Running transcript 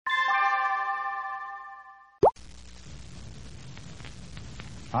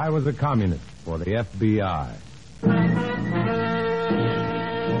I was a communist for the FBI.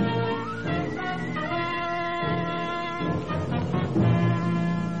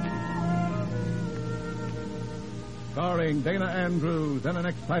 Starring Dana Andrews in an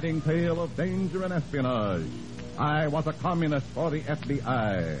exciting tale of danger and espionage. I was a communist for the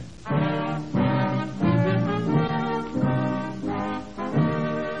FBI.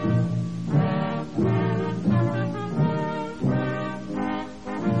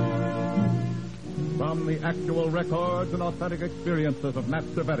 From the actual records and authentic experiences of Matt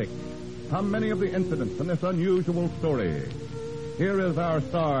Cvetic come many of the incidents in this unusual story. Here is our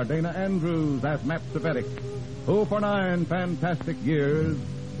star, Dana Andrews, as Matt Cvetic, who for 9 fantastic years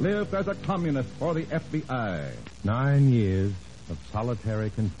lived as a communist for the FBI. 9 years of solitary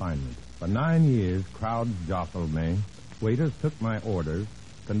confinement. For 9 years, crowds jostled me. Waiters took my orders.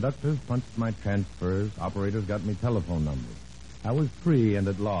 Conductors punched my transfers. Operators got me telephone numbers. I was free and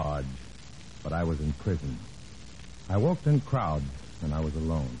at large, but I was in prison. I walked in crowds, and I was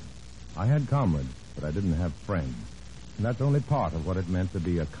alone. I had comrades, but I didn't have friends. And that's only part of what it meant to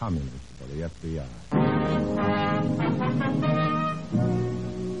be a communist for the FBI.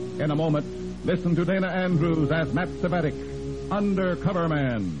 In a moment, listen to Dana Andrews as Matt Cvetic, Undercover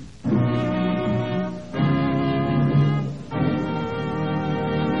Man.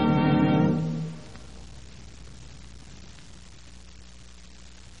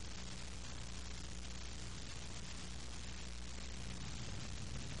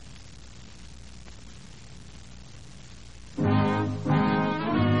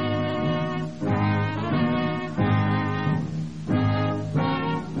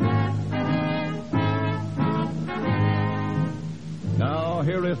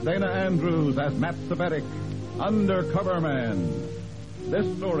 Here is Dana Andrews as Matt Cvetic, Undercover Man. This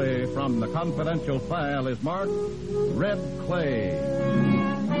story from the confidential file is marked Red Clay.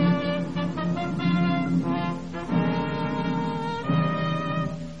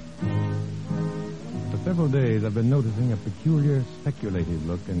 For several days, I've been noticing a peculiar, speculative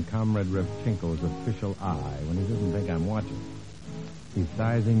look in Comrade Revchenko's official eye when he doesn't think I'm watching. He's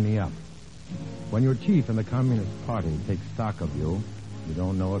sizing me up. When your chief in the Communist Party takes stock of you, you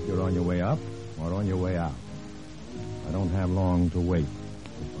don't know if you're on your way up or on your way out. I don't have long to wait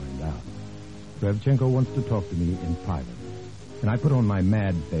to find out. Revchenko wants to talk to me in private. And I put on my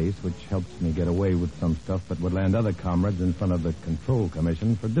mad face, which helps me get away with some stuff that would land other comrades in front of the Control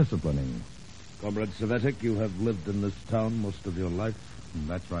Commission for disciplining. Comrade Cvetic, you have lived in this town most of your life.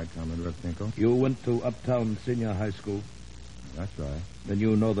 That's right, Comrade Revchenko. You went to Uptown Senior High School. That's right. Then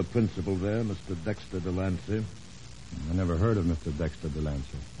you know the principal there, Mr. Dexter Delancey. I never heard of Mr. Dexter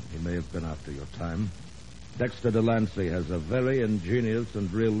Delancey. He may have been after your time. Dexter Delancey has a very ingenious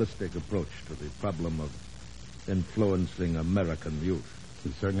and realistic approach to the problem of influencing American youth.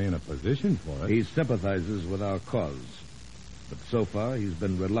 He's certainly in a position for it. He sympathizes with our cause. But so far, he's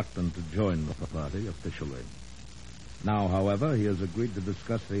been reluctant to join the party officially. Now, however, he has agreed to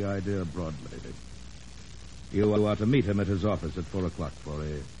discuss the idea broadly. You are to meet him at his office at 4 o'clock for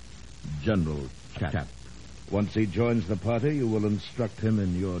a general chat. Once he joins the party, you will instruct him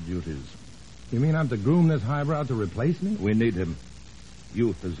in your duties. You mean I'm to groom this highbrow to replace me? We need him.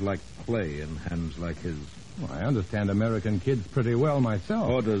 Youth is like clay in hands like his. Well, I understand American kids pretty well myself.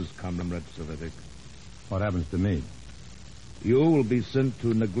 Orders, Comrade Cvetic. What happens to me? You will be sent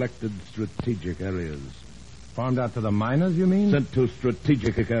to neglected strategic areas. Farmed out to the miners, you mean? Sent to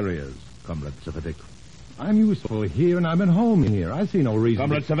strategic areas, Comrade Cvetic. I'm useful here, and I'm at home here. I see no reason...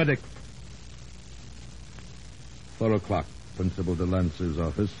 Comrade Cvetic. 4 o'clock, Principal Delancey's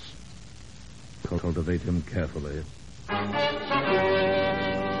office. Cultivate him carefully.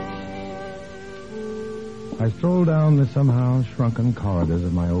 I strolled down the somehow shrunken corridors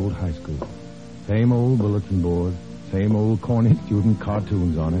of my old high school. Same old bulletin board, same old corny student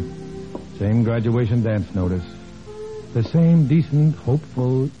cartoons on it, same graduation dance notice, the same decent,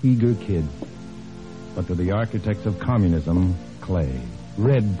 hopeful, eager kids. But to the architects of communism, clay.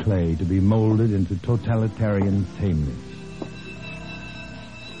 Red clay to be molded into totalitarian sameness.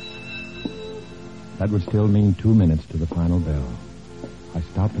 That would still mean 2 minutes to the final bell. I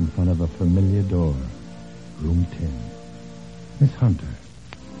stopped in front of a familiar door. Room 10. Miss Hunter.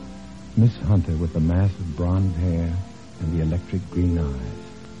 Miss Hunter with the mass of blonde hair and the electric green eyes.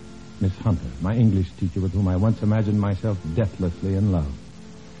 Miss Hunter, my English teacher with whom I once imagined myself deathlessly in love.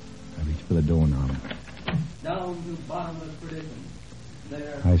 I reached for the doorknob. Down to bottomless perdition.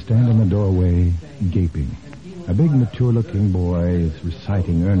 I stand in the doorway, gaping. A big, mature-looking boy is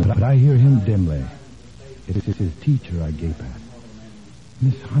reciting earnestly, but I hear him dimly. It is his teacher I gape at.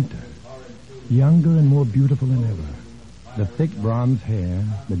 Miss Hunter, younger and more beautiful than ever. The thick bronze hair,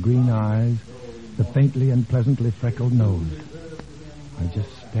 the green eyes, the faintly and pleasantly freckled nose. I just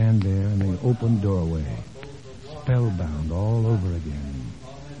stand there in the open doorway, spellbound all over again.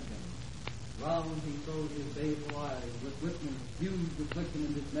 Round he sold his baleful eyes with Whitman's huge affliction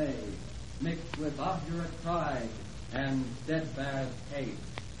and dismay, mixed with obdurate pride and steadfast hate.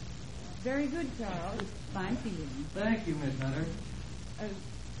 Very good, Charles. Fine feeling. Thank you, Miss Hunter.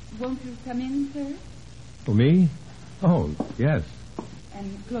 Won't you come in, sir? For me? Oh, yes.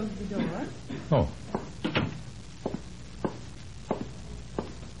 And close the door. Oh.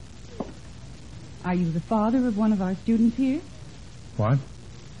 Are you the father of one of our students here? What?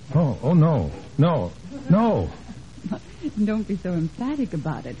 Oh, no. No. Don't be so emphatic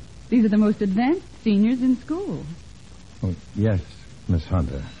about it. These are the most advanced seniors in school. Oh, yes, Miss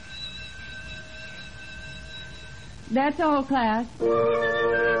Hunter. That's all, class.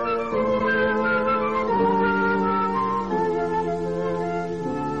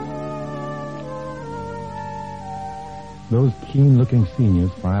 Those keen-looking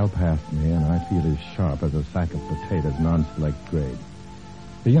seniors file past me, and I feel as sharp as a sack of potatoes non-select grade.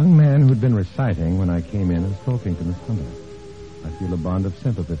 The young man who'd been reciting when I came in is talking to Miss Hunter. I feel a bond of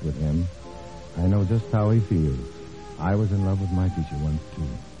sympathy with him. I know just how he feels. I was in love with my teacher once, too.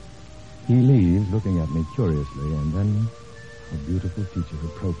 He leaves, looking at me curiously, and then a beautiful teacher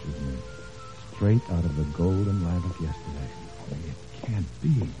approaches me, straight out of the golden light of yesterday. Oh, it can't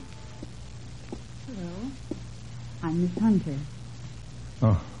be. Hello. I'm Miss Hunter.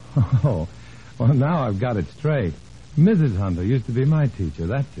 Oh, well, now I've got it straight. Mrs. Hunter used to be my teacher,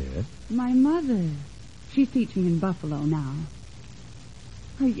 that's it. My mother. She's teaching in Buffalo now.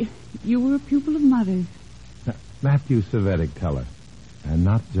 Oh, you were a pupil of Mother's. Matthew Savetic, tell her. And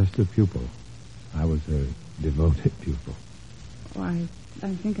not just a pupil. I was her devoted pupil. Oh, I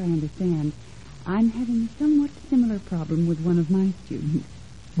think I understand. I'm having a somewhat similar problem with one of my students.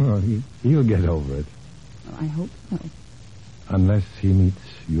 Well, he'll get over it. Well, I hope so. Unless he meets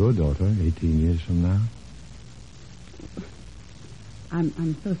your daughter 18 years from now.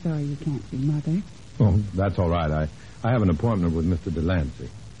 I'm so sorry you can't see Mother. Oh, that's all right. I have an appointment with Mr. Delancey.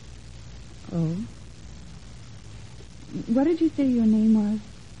 Oh? What did you say your name was?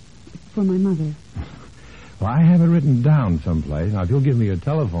 For my mother. Well, I have it written down someplace. Now, if you'll give me your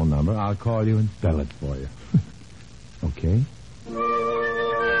telephone number, I'll call you and spell it for you. Okay?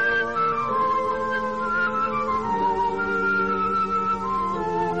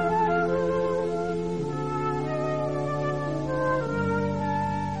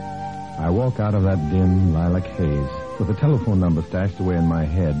 I walk out of that dim lilac haze with the telephone number stashed away in my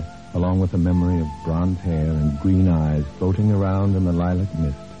head, along with the memory of bronze hair and green eyes floating around in the lilac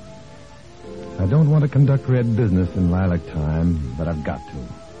mist. I don't want to conduct red business in lilac time, but I've got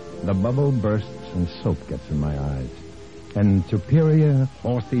to. The bubble bursts and soap gets in my eyes. And superior,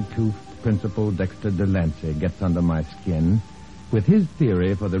 horsey-toothed Principal Dexter Delancey gets under my skin with his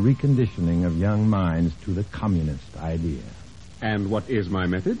theory for the reconditioning of young minds to the communist idea. And what is my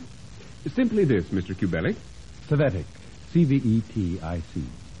method? Simply this, Mr. Kubellic. Savetic. C-V-E-T-I-C.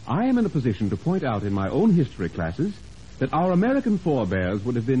 I am in a position to point out in my own history classes that our American forebears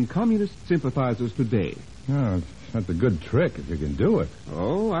would have been communist sympathizers today. Oh, that's a good trick if you can do it.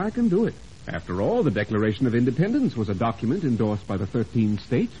 Oh, I can do it. After all, the Declaration of Independence was a document endorsed by the 13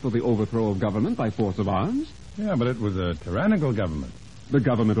 states for the overthrow of government by force of arms. Yeah, but it was a tyrannical government. The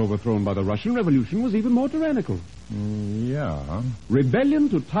government overthrown by the Russian Revolution was even more tyrannical. Yeah. Rebellion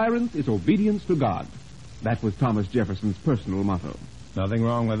to tyrants is obedience to God. That was Thomas Jefferson's personal motto. Nothing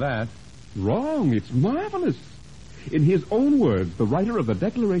wrong with that. Wrong. It's marvelous. In his own words, the writer of the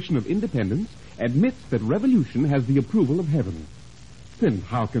Declaration of Independence admits that revolution has the approval of heaven. Then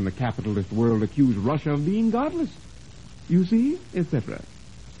how can the capitalist world accuse Russia of being godless? You see, etc.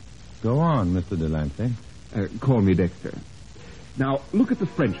 Go on, Mr. Delancey. Call me Dexter. Now, look at the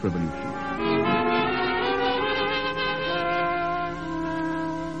French Revolution.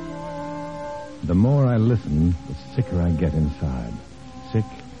 The more I listen, the sicker I get inside. Sick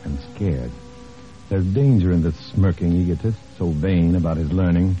and scared. There's danger in this smirking egotist, so vain about his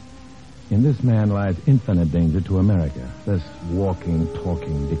learning. In this man lies infinite danger to America, this walking,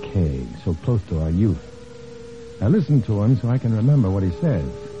 talking decay, so close to our youth. I listen to him so I can remember what he says,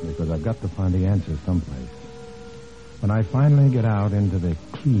 because I've got to find the answer someplace. When I finally get out into the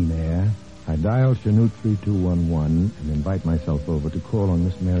clean air, I dial Chanute 3211 and invite myself over to call on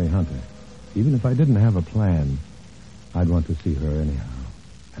Miss Mary Hunter. Even if I didn't have a plan, I'd want to see her anyhow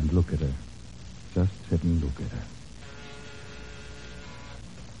and look at her. Just sit and look at her.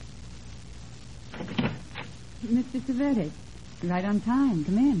 Mr. Savetic, right on time.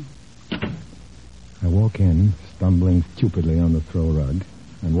 Come in. I walk in, stumbling stupidly on the throw rug,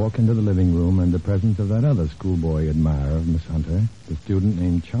 and walk into the living room in the presence of that other schoolboy admirer of Miss Hunter, the student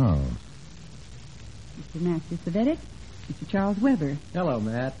named Charles. Mr. Master Savetic, Mr. Charles Weber. Hello,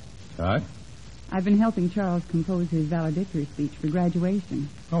 Matt. Chuck? I've been helping Charles compose his valedictory speech for graduation.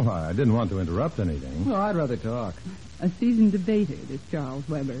 Oh, I didn't want to interrupt anything. Well, I'd rather talk. A seasoned debater, this Charles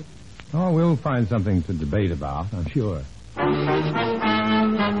Weber. Oh, we'll find something to debate about, I'm sure.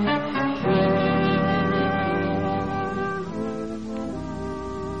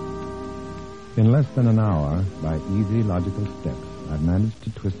 In less than an hour, by easy, logical steps, I've managed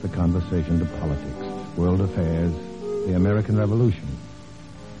to twist the conversation to politics, world affairs, the American Revolution.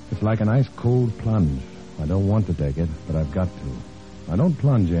 It's like an ice-cold plunge. I don't want to take it, but I've got to. I don't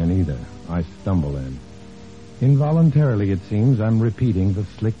plunge in either. I stumble in. Involuntarily, it seems, I'm repeating the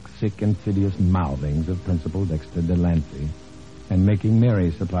slick, sick, insidious mouthings of Principal Dexter Delancey and making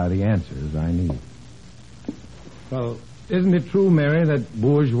Mary supply the answers I need. Well, isn't it true, Mary, that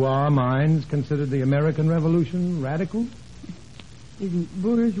bourgeois minds considered the American Revolution radical? Isn't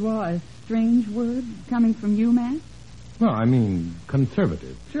bourgeois a strange word coming from you, Matt? No, I mean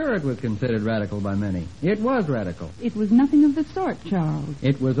conservative. Sure, it was considered radical by many. It was radical. It was nothing of the sort, Charles.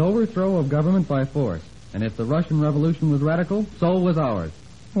 It was overthrow of government by force. And if the Russian Revolution was radical, so was ours.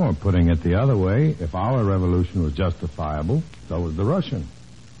 Or putting it the other way, if our revolution was justifiable, so was the Russian.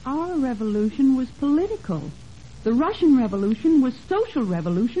 Our revolution was political. The Russian Revolution was social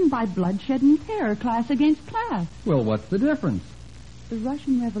revolution by bloodshed and terror, class against class. Well, what's the difference? The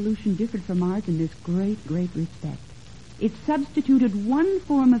Russian Revolution differed from ours in this great, great respect. It substituted one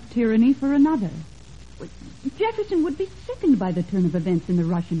form of tyranny for another. Jefferson would be sickened by the turn of events in the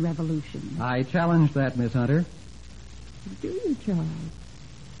Russian Revolution. I challenge that, Miss Hunter. Do you, Charles?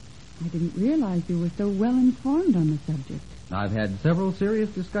 I didn't realize you were so well informed on the subject. I've had several serious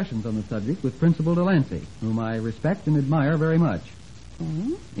discussions on the subject with Principal Delancey, whom I respect and admire very much.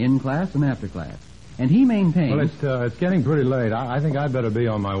 Oh? In class and after class. And he maintains... Well, it's getting pretty late. I think I'd better be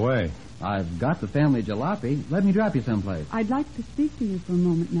on my way. I've got the family jalopy. Let me drop you someplace. I'd like to speak to you for a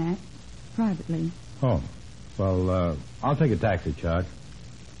moment, Matt. Privately. Oh. Well, I'll take a taxi, Chuck.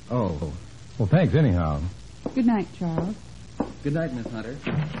 Oh. Well, thanks anyhow. Good night, Charles. Good night, Miss Hunter.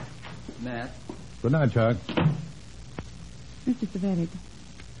 Matt. Good night, Chuck. Mr. Savetic.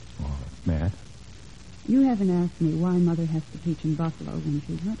 Oh, Matt. You haven't asked me why Mother has to teach in Buffalo when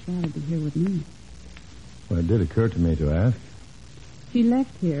she'd much rather be here with me. Well, it did occur to me to ask. She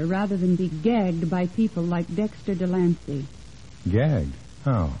left here rather than be gagged by people like Dexter Delancey. Gagged?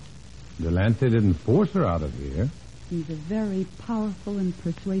 How? Delancey didn't force her out of here. He's a very powerful and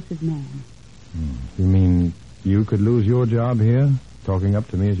persuasive man. You mean you could lose your job here, talking up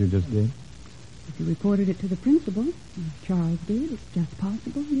to me as you just did? If you reported it to the principal, as Charles did, it's just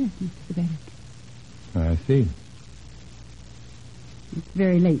possible. Yes, Mr. Savetic. I see. It's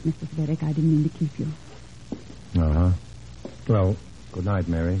very late, Mr. Savetic. I didn't mean to keep you. Uh-huh. Well, good night,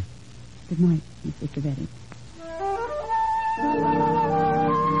 Mary. Good night, Mr. Savetic.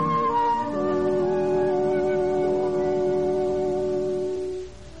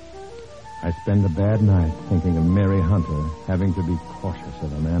 I spend a bad night thinking of Mary Hunter having to be cautious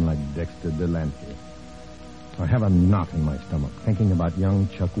of a man like Dexter Delancey. I have a knot in my stomach thinking about young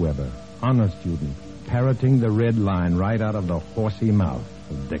Chuck Weber, honor student, parroting the red line right out of the horsey mouth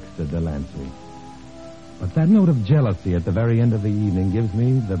of Dexter Delancey. But that note of jealousy at the very end of the evening gives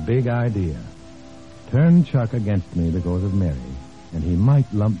me the big idea. Turn Chuck against me because of Mary, and he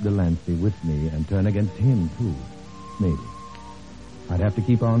might lump Delancey with me and turn against him, too. Maybe. I'd have to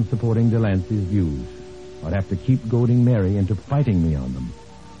keep on supporting Delancey's views. I'd have to keep goading Mary into fighting me on them.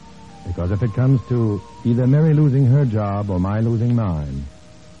 Because if it comes to either Mary losing her job or my losing mine,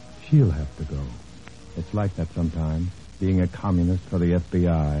 she'll have to go. It's like that sometimes, being a communist for the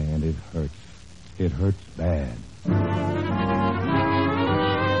FBI, and it hurts. It hurts bad.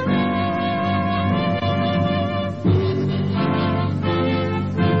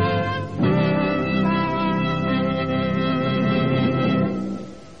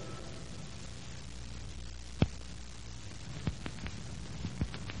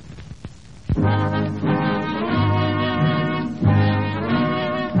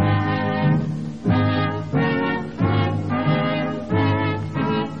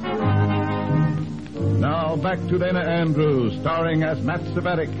 Back to Dana Andrews, starring as Matt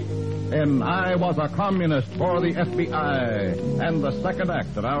Savetic in I Was a Communist for the FBI, and the second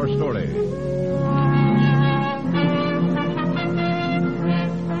act of our story.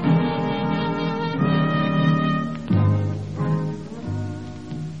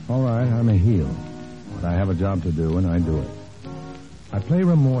 All right, I'm a heel. But I have a job to do, and I do it. I play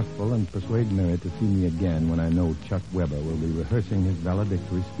remorseful and persuade Mary to see me again when I know Chuck Weber will be rehearsing his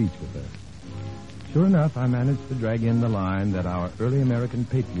valedictory speech with her. Sure enough, I managed to drag in the line that our early American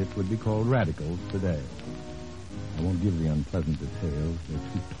patriots would be called radicals today. I won't give the unpleasant details. They're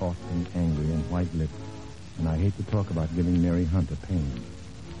too taut and angry and white-lipped, and I hate to talk about giving Mary Hunter pain.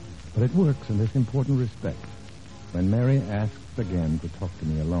 But it works in this important respect. When Mary asks again to talk to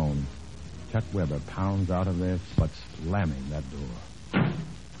me alone, Chuck Weber pounds out of there, but slamming that door.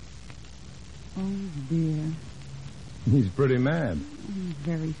 Oh, dear. He's pretty mad.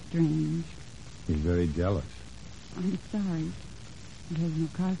 Very strange. He's very jealous. I'm sorry. It has no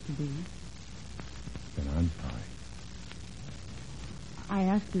cause to be. Then I'm sorry. I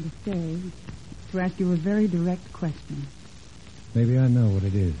asked you to stay to ask you a very direct question. Maybe I know what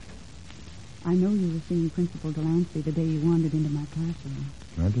it is. I know you were seeing Principal Delancey the day you wandered into my classroom.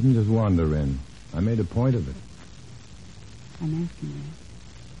 I didn't just wander in. I made a point of it. I'm asking you,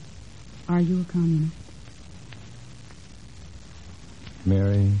 are you a communist?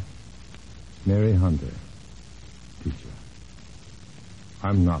 Mary Hunter, teacher.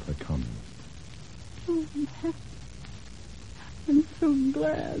 I'm not a communist. Oh, I'm happy. I'm so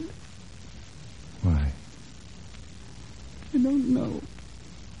glad. Why? I don't know.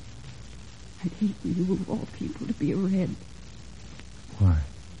 I'd hate you, of all people, to be a Red. Why?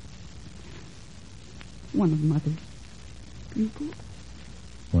 One of Mother's pupils.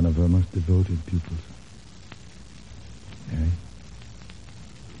 One of her most devoted pupils. Mary?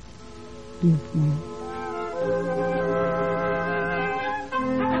 Yes, ma'am.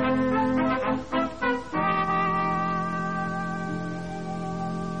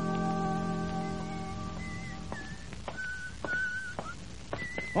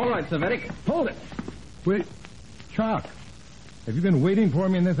 All right, Savetic, hold it. Wait, Chuck. Have you been waiting for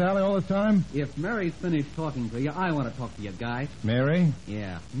me in this alley all the time? If Mary's finished talking to you, I want to talk to you, guy. Mary?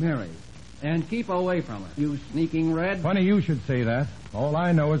 Yeah, Mary. And keep away from her, you sneaking Red. Funny you should say that. All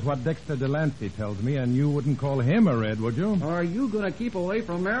I know is what Dexter Delancey tells me, and you wouldn't call him a Red, would you? Are you going to keep away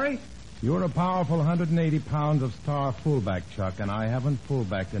from Mary? You're a powerful 180 pounds of star fullback, Chuck, and I haven't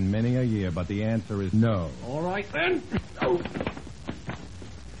fullbacked in many a year, but the answer is no. All right, then. Oh.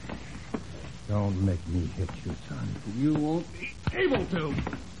 Don't make me hit you, son. You won't be able to.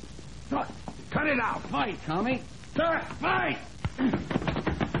 Cut it out. Fight, Tommy. Fight!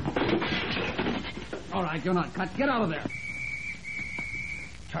 All right, you're not cut. Get out of there.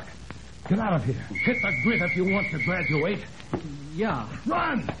 Chuck, get out of here. Hit the grit if you want to graduate. Yeah.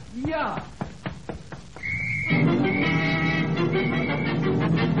 Run! Yeah.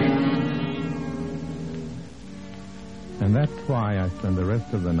 And that's why I spend the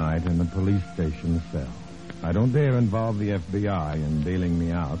rest of the night in the police station cell. I don't dare involve the FBI in bailing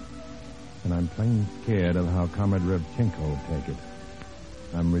me out, and I'm plain scared of how Comrade Revchenko will take it.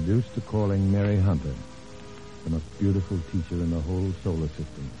 I'm reduced to calling Mary Hunter the most beautiful teacher in the whole solar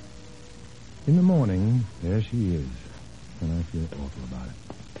system. In the morning, there she is, and I feel awful about it.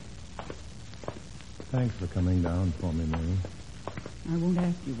 Thanks for coming down for me, Mary. I won't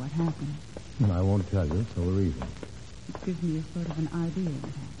ask you what happened. And I won't tell you for a reason. It gives me a sort of an idea of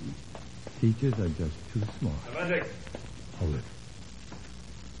what happened. Teachers are just too smart. Savetic. Hold it.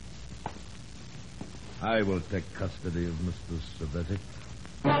 I will take custody of Mr. Savetic.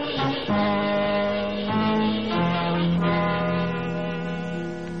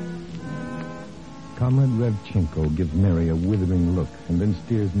 Comrade Revchenko gives Mary a withering look and then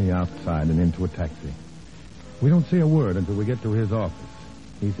steers me outside and into a taxi. We don't say a word until we get to his office.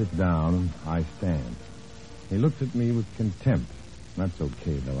 He sits down and I stand. He looks at me with contempt. That's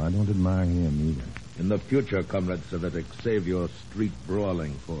okay, though. I don't admire him either. In the future, Comrade Savetic, save your street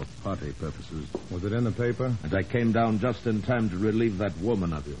brawling for party purposes. Was it in the paper? And I came down just in time to relieve that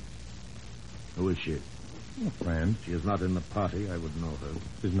woman of you. Who is she? A friend. She is not in the party. I would know her.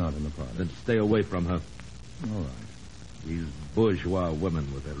 She's not in the party. Then stay away from her. All right. These bourgeois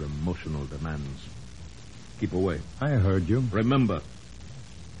women with their emotional demands. Keep away. I heard you. Remember,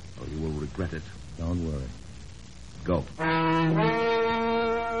 or you will regret it. Don't worry. Go.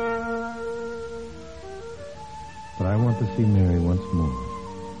 But I want to see Mary once more.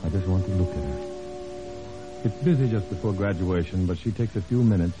 I just want to look at her. It's busy just before graduation, but she takes a few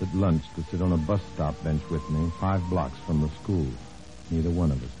minutes at lunch to sit on a bus stop bench with me, 5 blocks from the school. Neither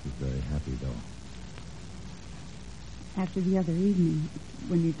one of us is very happy, though. After the other evening,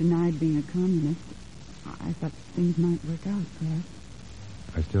 when you denied being a communist, I thought things might work out, perhaps.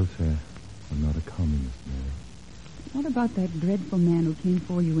 I still say I'm not a communist, Mary. What about that dreadful man who came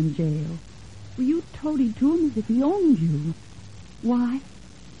for you in jail? Well, you toadied to him as if he owned you. Why?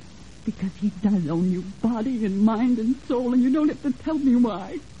 Because he does own you, body and mind and soul, and you don't have to tell me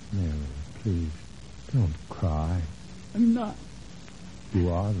why. Mary, please, don't cry. I'm not. You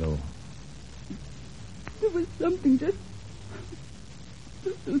are, though. There was something just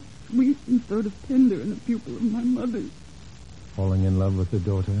so sweet and sort of tender in the pupil of my mother's. Falling in love with the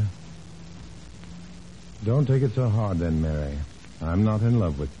daughter? Don't take it so hard then, Mary. I'm not in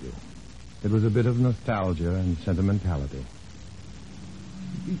love with you. It was a bit of nostalgia and sentimentality.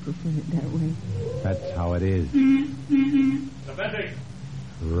 You prefer it that way? That's how it is. Cvetic!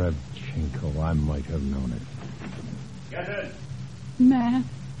 Revchenko, I might have known it. Get in! Math.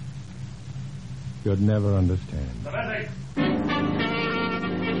 You'd never understand. Cvetic!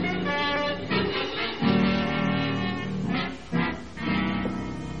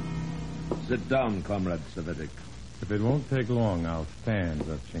 Sit down, Comrade Cvetic. If it won't take long, I'll stand,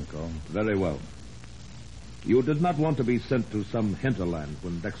 Revchenko. Very well. You did not want to be sent to some hinterland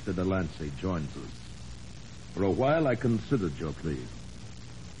when Dexter Delancey joins us. For a while, I considered your plea.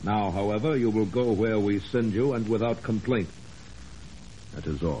 Now, however, you will go where we send you and without complaint. That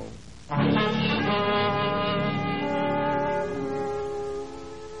is all. I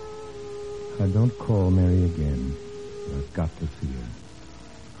don't call Mary again. I've got to see her.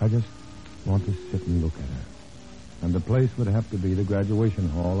 I just want to sit and look at her. And the place would have to be the graduation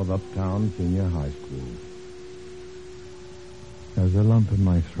hall of Uptown Senior High School. There's a lump in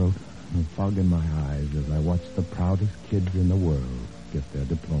my throat and a fog in my eyes as I watch the proudest kids in the world get their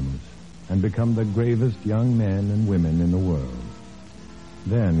diplomas and become the gravest young men and women in the world.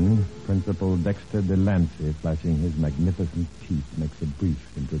 Then, Principal Dexter Delancey, flashing his magnificent teeth, makes a brief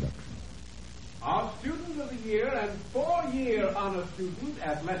introduction. Our student of the year and 4-year honor student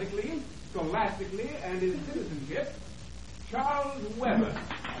athletically, scholastically, and in citizenship, Charles Weber.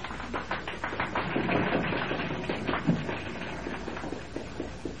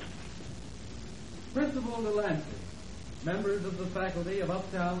 Principal Delancey, members of the faculty of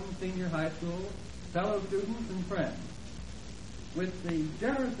Uptown Senior High School, fellow students and friends. With the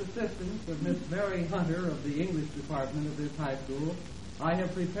generous assistance of Miss Mary Hunter of the English department of this high school, I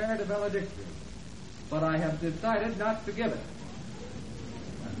have prepared a valedictory, but I have decided not to give it.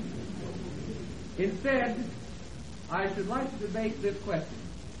 Instead, I should like to debate this question.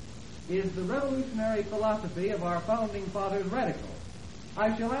 Is the revolutionary philosophy of our founding fathers radical?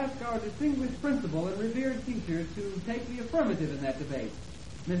 I shall ask our distinguished principal and revered teachers to take the affirmative in that debate.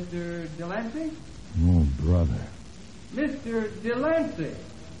 Mr. Delancey? Oh, brother. Mr. Delancey!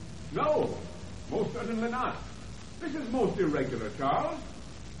 No, most certainly not. This is most irregular, Charles.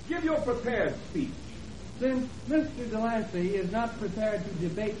 Give your prepared speech. Since Mr. Delancey is not prepared to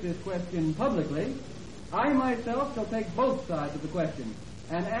debate this question publicly, I myself shall take both sides of the question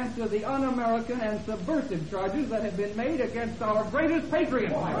and answer the un-American and subversive charges that have been made against our greatest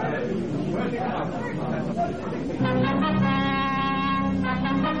patriot.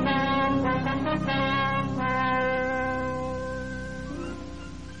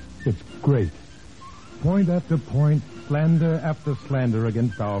 It's great. Point after point, slander after slander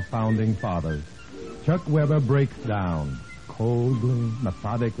against our founding fathers. Chuck Weber breaks down, coldly,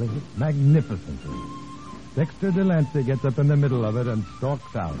 methodically, magnificently. Dexter Delancey gets up in the middle of it and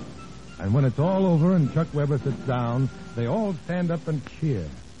stalks out. And when it's all over and Chuck Weber sits down, they all stand up and cheer.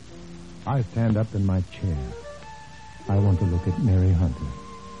 I stand up in my chair. I want to look at Mary Hunter.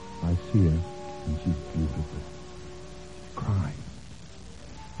 I see her, and she's beautiful. Crying.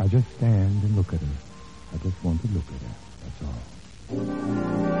 I just stand and look at her. I just want to look at her. That's all.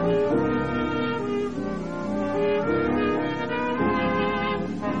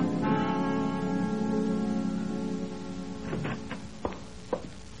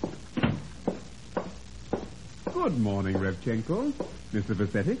 Good morning, Revchenko. Mr.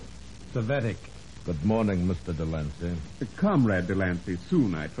 Vasetic. Cvetic. Good morning, Mr. Delancey. Comrade Delancey,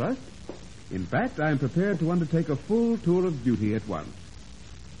 soon, I trust. In fact, I am prepared to undertake a full tour of duty at once.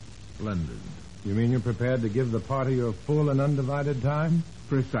 Splendid. You mean you're prepared to give the party your full and undivided time?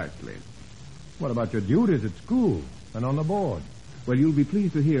 Precisely. What about your duties at school and on the board? Well, you'll be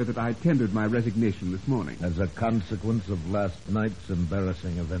pleased to hear that I tendered my resignation this morning. As a consequence of last night's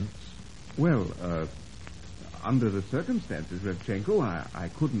embarrassing events? Well, under the circumstances, Revchenko, I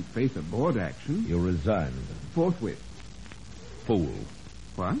couldn't face a board action. You resigned. Forthwith. Fool.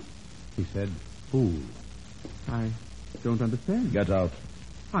 What? He said, fool. I don't understand. Get out.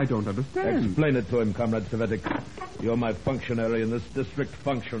 I don't understand. Explain it to him, Comrade Cvetic. You're my functionary in this district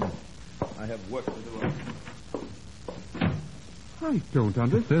function. I have work to do. I don't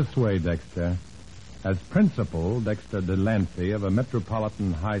understand. This way, Dexter. As principal, Dexter Delancey of a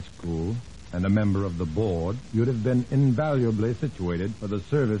metropolitan high school, and a member of the board, you'd have been invaluably situated for the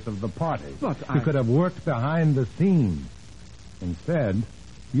service of the party. But You could have worked behind the scenes. Instead,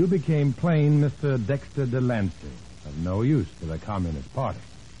 you became plain Mr. Dexter Delancey, of no use to the Communist Party.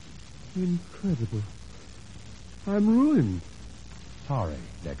 Incredible. I'm ruined. Sorry,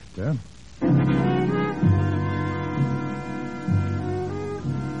 Dexter.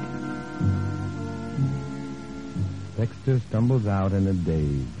 Dexter stumbles out in a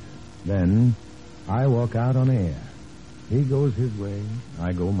daze. Then I walk out on air. He goes his way,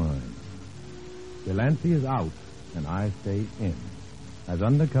 I go mine. Delancey is out, and I stay in. As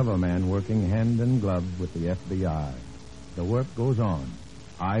undercover man working hand in glove with the FBI. The work goes on.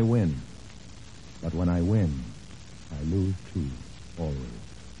 I win. But when I win, I lose too, always.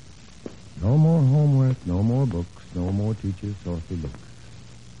 No more homework, no more books, no more teachers' saucy looks.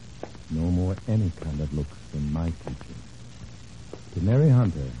 No more any kind of looks in my teaching. To Mary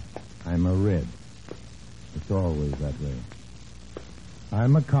Hunter, I'm a red. It's always that way.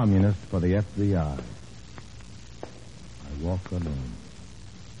 I'm a communist for the FBI. I walk alone.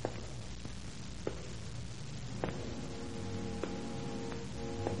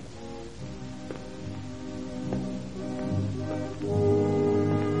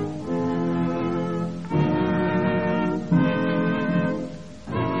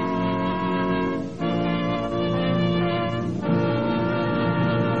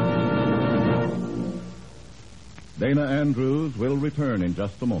 Dana Andrews will return in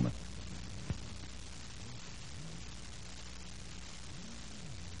just a moment.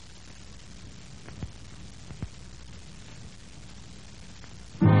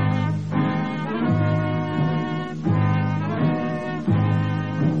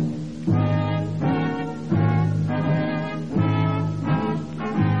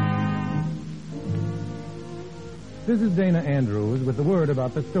 This is Dana Andrews with the word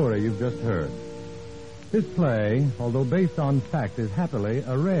about the story you've just heard. This play, although based on fact, is happily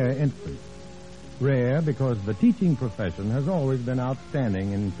a rare instance. Rare because the teaching profession has always been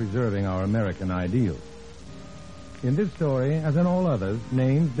outstanding in preserving our American ideals. In this story, as in all others,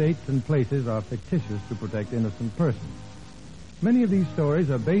 names, dates, and places are fictitious to protect innocent persons. Many of these stories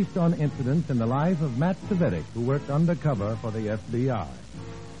are based on incidents in the life of Matt Cvetic, who worked undercover for the FBI.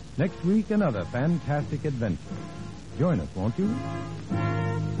 Next week, another fantastic adventure. Join us, won't you?